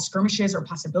small skirmishes or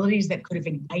possibilities that could have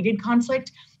ignited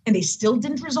conflict, and they still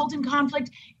didn't result in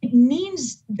conflict, it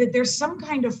means that there's some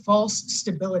kind of false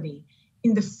stability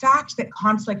in the fact that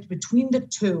conflict between the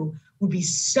two would be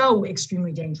so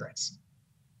extremely dangerous.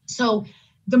 So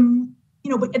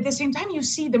but at the same time, you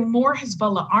see the more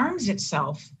Hezbollah arms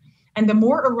itself and the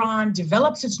more Iran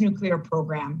develops its nuclear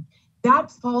program,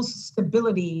 that false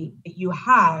stability that you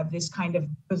have, this kind of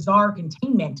bizarre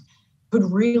containment,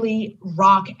 could really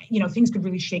rock, things could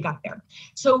really shake up there.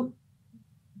 So,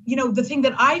 the thing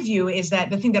that I view is that,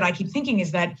 the thing that I keep thinking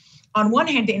is that, on one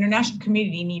hand, the international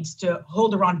community needs to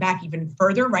hold Iran back even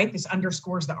further, right? This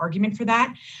underscores the argument for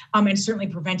that, and certainly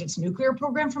prevent its nuclear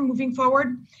program from moving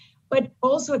forward. But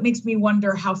also it makes me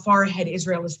wonder how far ahead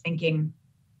Israel is thinking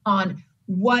on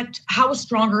how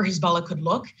stronger Hezbollah could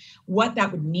look, what that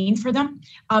would mean for them,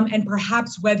 and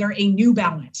perhaps whether a new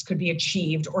balance could be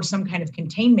achieved or some kind of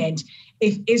containment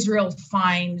if Israel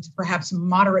finds perhaps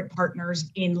moderate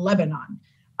partners in Lebanon,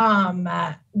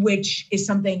 which is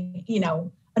something,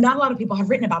 not a lot of people have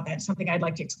written about that. It's something I'd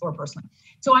like to explore personally.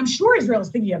 So I'm sure Israel is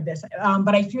thinking of this,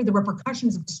 but I fear the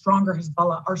repercussions of the stronger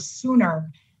Hezbollah are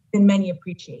sooner than many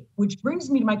appreciate, which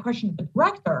brings me to my question to the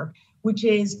director, which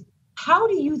is, how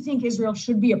do you think Israel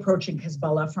should be approaching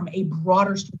Hezbollah from a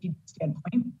broader strategic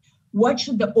standpoint? What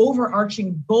should the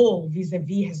overarching goal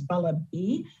vis-a-vis Hezbollah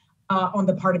be on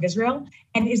the part of Israel?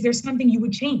 And is there something you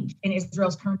would change in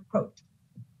Israel's current approach?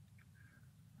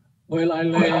 Well,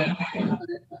 I'll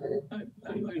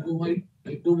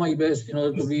do my best in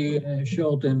order to be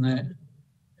short and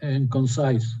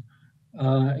concise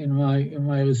in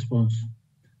my response.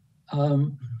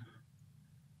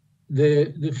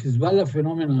 The Hezbollah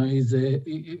phenomenon is a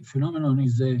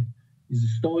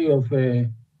story of a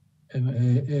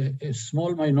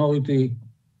small minority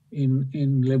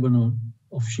in Lebanon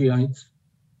of Shiites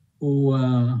who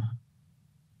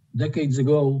decades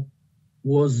ago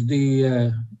was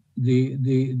the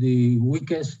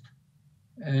weakest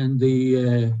and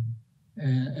the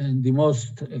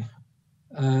most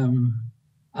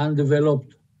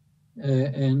undeveloped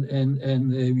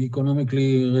and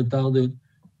economically retarded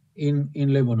in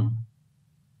Lebanon.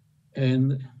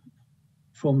 And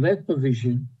from that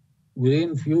position,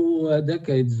 within few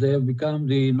decades, they have become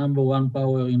the #1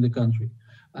 power in the country.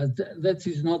 That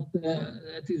is not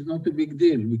a big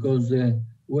deal, because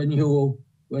when you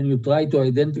try to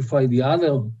identify the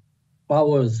other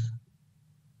powers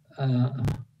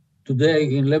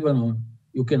today in Lebanon,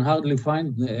 you can hardly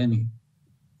find any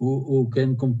who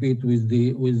can compete with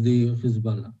the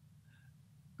Hezbollah.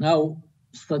 Now,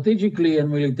 strategically and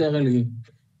militarily,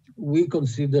 we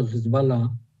consider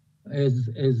Hezbollah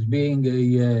as being a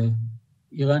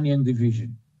Iranian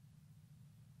division.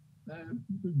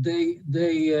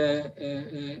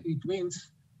 It means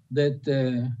that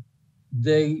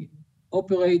they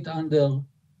operate under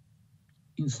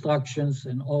instructions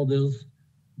and orders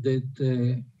that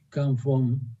come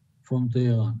from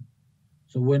Tehran.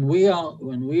 So when we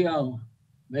are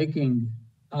making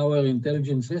our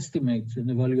intelligence estimates and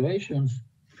evaluations,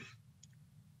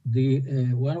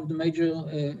 one of the major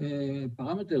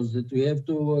parameters that we have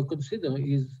to consider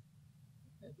is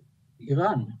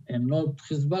Iran and not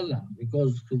Hezbollah,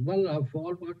 because Hezbollah, for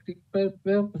all practical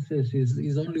purposes,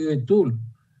 is only a tool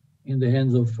in the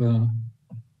hands of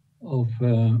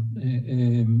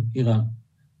Iran.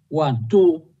 One, two,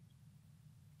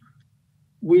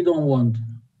 we don't want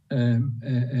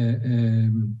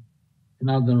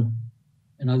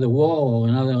another war or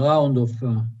another round of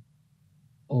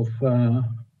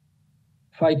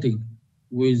fighting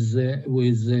with the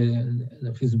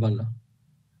Hezbollah.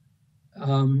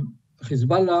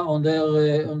 Hezbollah on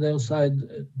their side,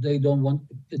 they don't want,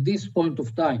 at this point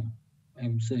of time,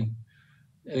 I'm saying,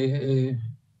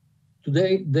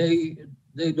 today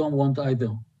they don't want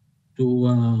either to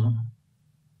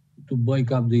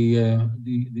break up the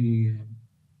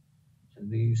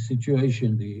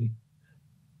situation.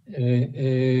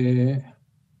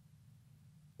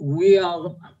 We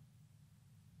are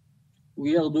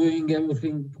doing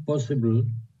everything possible,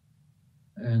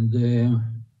 and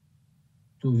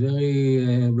to a very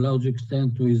large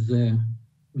extent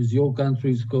with your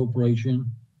country's cooperation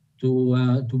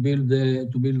to build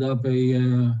up a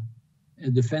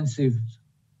defensive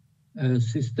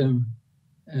system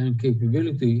and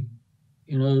capability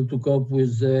in order to cope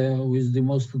with the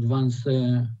most advanced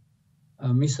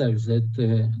missiles that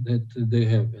they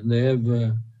have, and they have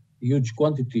a huge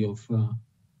quantity of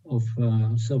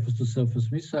surface-to-surface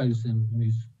missiles, and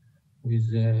with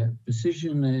precision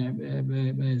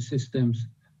systems,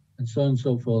 and so on and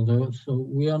so forth. So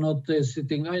we are not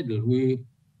sitting idle. We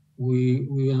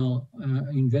are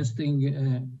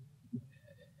investing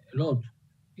a lot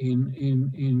in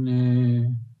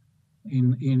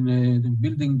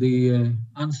building the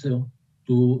answer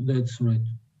to that threat.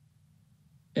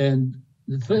 And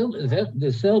the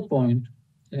third point,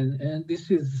 and this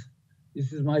is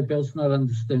my personal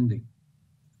understanding.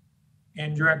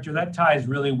 And Director, that ties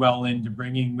really well into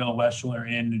bringing Will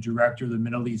Weschler in, the Director of the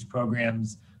Middle East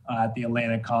Programs at the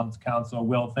Atlantic Council.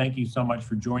 Will, thank you so much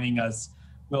for joining us.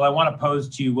 Will, I want to pose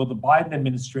to you, will the Biden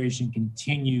administration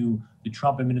continue the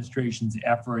Trump administration's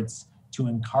efforts to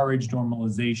encourage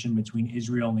normalization between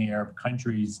Israel and the Arab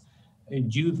countries?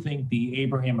 Do you think the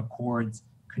Abraham Accords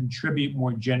contribute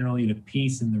more generally to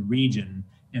peace in the region?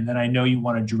 And then I know you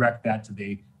want to direct that to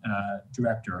the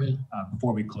Director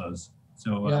before we close.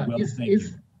 So, Will, thank you.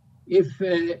 If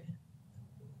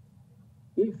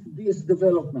this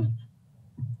development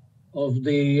of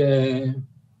the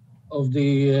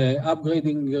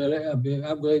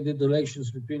upgraded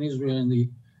relations between Israel and the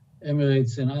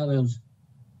Emirates and others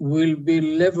will be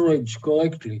leveraged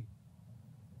correctly,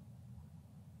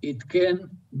 it can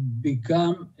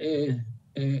become a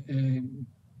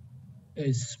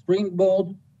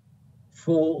springboard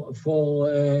for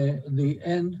the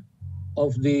end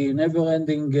of the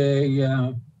never-ending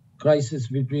crisis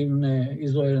between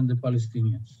Israel and the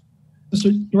Palestinians.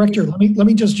 Mr. Director, let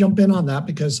me just jump in on that,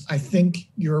 because I think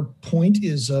your point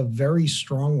is a very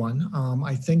strong one.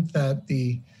 I think that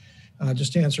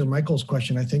just to answer Michael's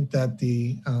question, I think that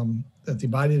the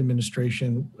Biden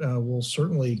administration will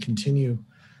certainly continue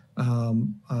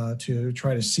to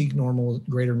try to seek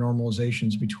greater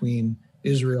normalizations between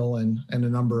Israel and a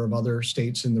number of other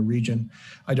states in the region.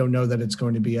 I don't know that it's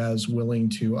going to be as willing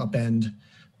to upend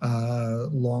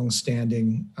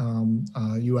long-standing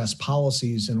U.S.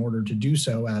 policies in order to do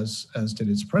so as did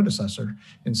its predecessor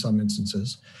in some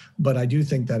instances. But I do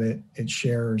think that it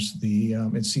shares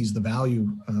it sees the value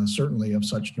certainly of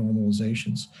such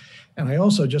normalizations. And I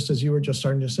also, just as you were just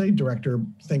starting to say, Director,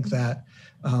 think that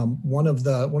one of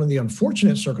the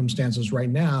unfortunate circumstances right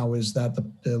now is that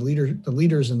the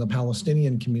leaders in the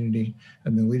Palestinian community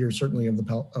and the leaders certainly of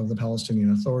the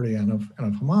Palestinian Authority and of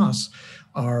Hamas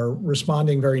are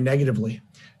responding very negatively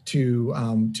to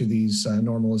these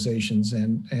normalizations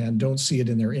and don't see it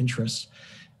in their interests.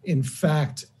 In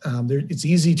fact, it's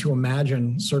easy to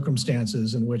imagine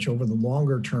circumstances in which over the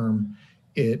longer term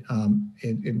it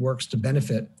works to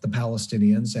benefit the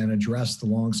Palestinians and address the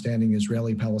longstanding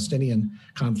Israeli-Palestinian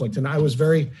conflict. And I was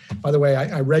by the way,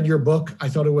 I read your book. I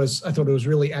thought it was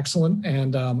really excellent,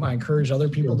 and I encourage other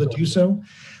people to do so.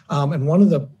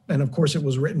 And of course, it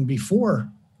was written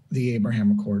before the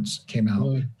Abraham Accords came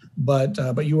out,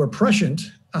 but you were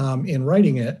prescient in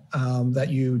writing it. That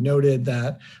you noted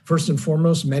that first and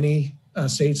foremost, many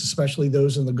states, especially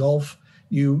those in the Gulf,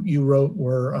 you wrote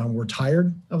were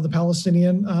tired of the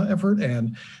Palestinian effort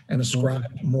and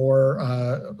ascribed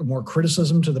more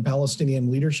criticism to the Palestinian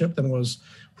leadership than was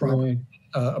probably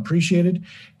appreciated.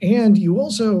 And you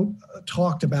also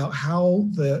talked about how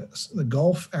the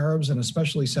Gulf Arabs and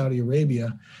especially Saudi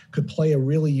Arabia could play a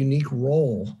really unique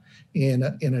role in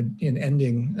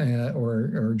ending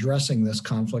or addressing this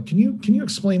conflict. Can you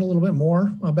explain a little bit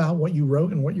more about what you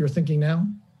wrote and what you're thinking now?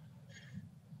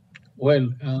 Well,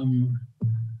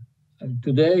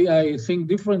 today I think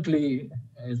differently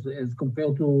as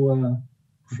compared to a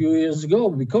few years ago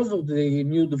because of the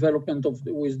new development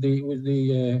with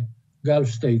the Gulf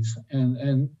states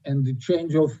and the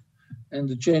change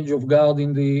of guard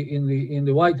in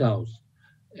the White House,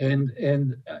 and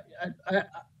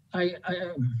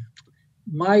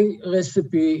my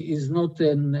recipe is not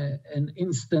an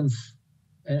instant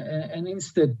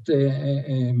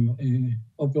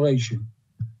operation.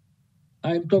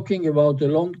 I'm talking about a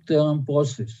long-term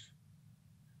process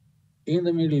in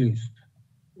the Middle East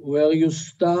where you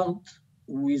start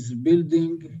with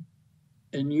building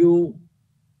a new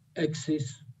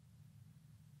axis,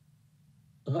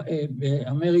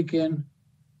 American,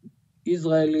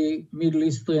 Israeli, Middle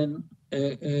Eastern,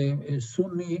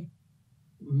 Sunni,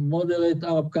 moderate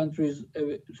Arab countries,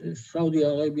 Saudi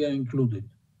Arabia included.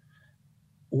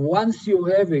 Once you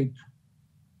have it,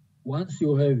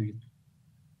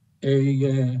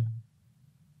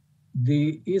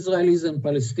 the Israelis and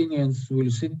Palestinians will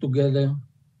sit together,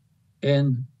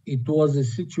 and it was a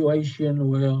situation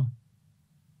where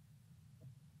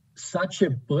such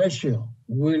a pressure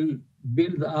will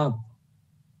build up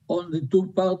on the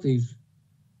two parties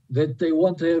that they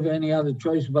won't have any other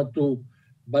choice but to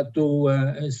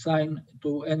sign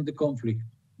to end the conflict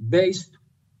based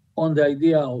on the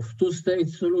idea of two-state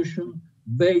solution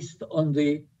based on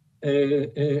the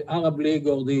Arab League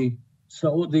or the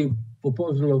Saudi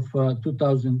proposal of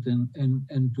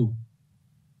 2002.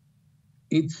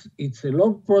 It's a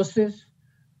long process,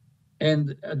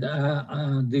 and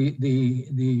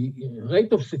the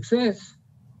rate of success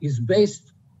is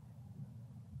based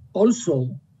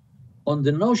also on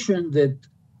the notion that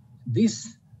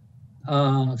this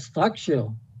structure,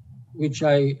 which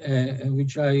I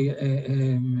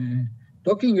am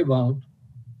talking about,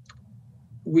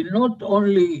 will not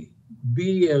only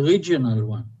be a regional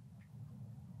one,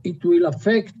 it will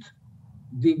affect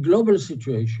the global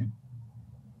situation.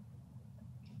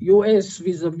 US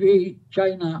vis-a-vis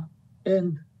China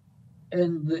and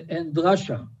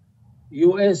Russia.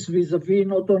 US vis-a-vis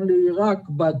not only Iraq,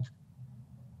 but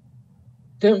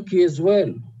Turkey as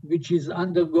well, which is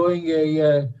undergoing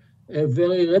a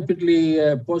very rapidly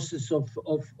process of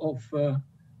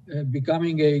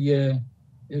becoming a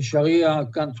Sharia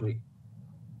country.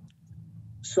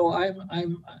 So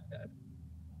I'm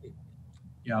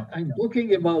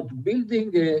talking about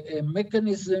building a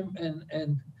mechanism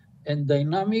and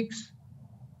dynamics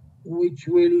which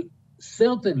will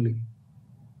certainly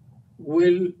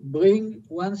bring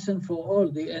once and for all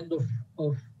the end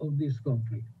of this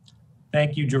conflict.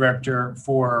 Thank you, Director,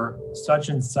 for such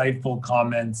insightful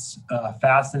comments,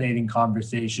 fascinating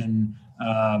conversation.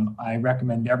 I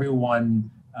recommend everyone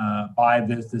buy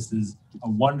this. This is a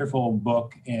wonderful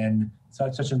book and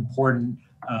such important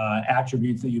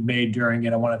attributes that you made during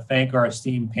it. I want to thank our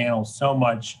esteemed panel so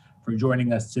much for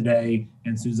joining us today.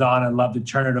 And Suzanne, I'd love to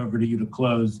turn it over to you to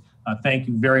close. Thank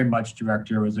you very much,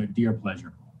 Director. It was a dear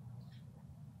pleasure.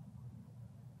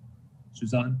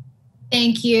 Suzanne?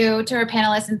 Thank you to our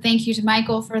panelists, and thank you to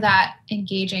Michael for that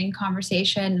engaging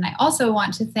conversation. And I also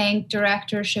want to thank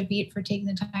Director Shavit for taking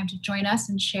the time to join us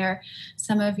and share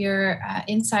some of your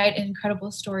insight and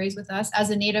incredible stories with us. As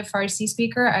a native Farsi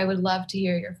speaker, I would love to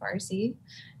hear your Farsi.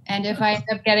 And if I end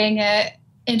up getting an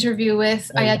interview with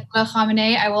Ayatollah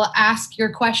Khamenei, I will ask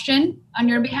your question on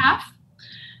your behalf.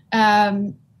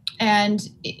 And,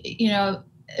 you know,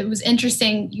 it was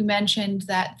interesting, you mentioned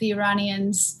that the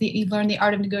Iranians, you learned the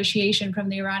art of negotiation from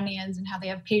the Iranians and how they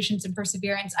have patience and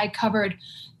perseverance. I covered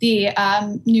the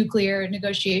nuclear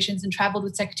negotiations and traveled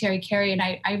with Secretary Kerry, and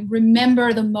I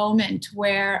remember the moment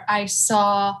where I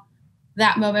saw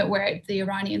that moment where the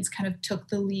Iranians kind of took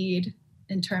the lead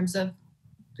in terms of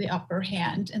the upper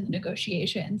hand in the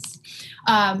negotiations.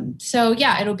 So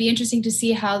yeah, it'll be interesting to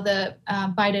see how the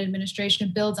Biden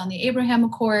administration builds on the Abraham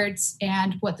Accords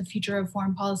and what the future of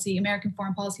foreign policy, American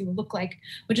foreign policy, will look like,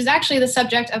 which is actually the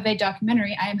subject of a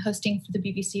documentary I am hosting for the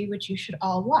BBC, which you should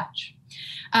all watch.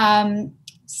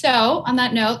 So on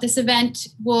that note, this event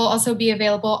will also be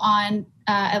available on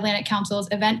Atlantic Council's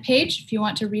event page if you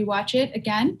want to rewatch it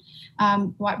again.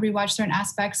 Rewatch certain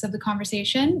aspects of the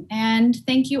conversation. And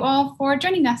thank you all for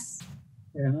joining us.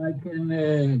 And I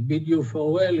can bid you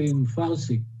farewell in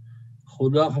Farsi.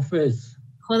 Khuda Hafiz.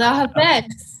 Khuda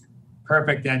Hafiz.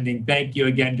 Perfect ending. Thank you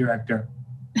again, Director.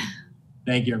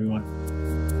 Thank you, everyone.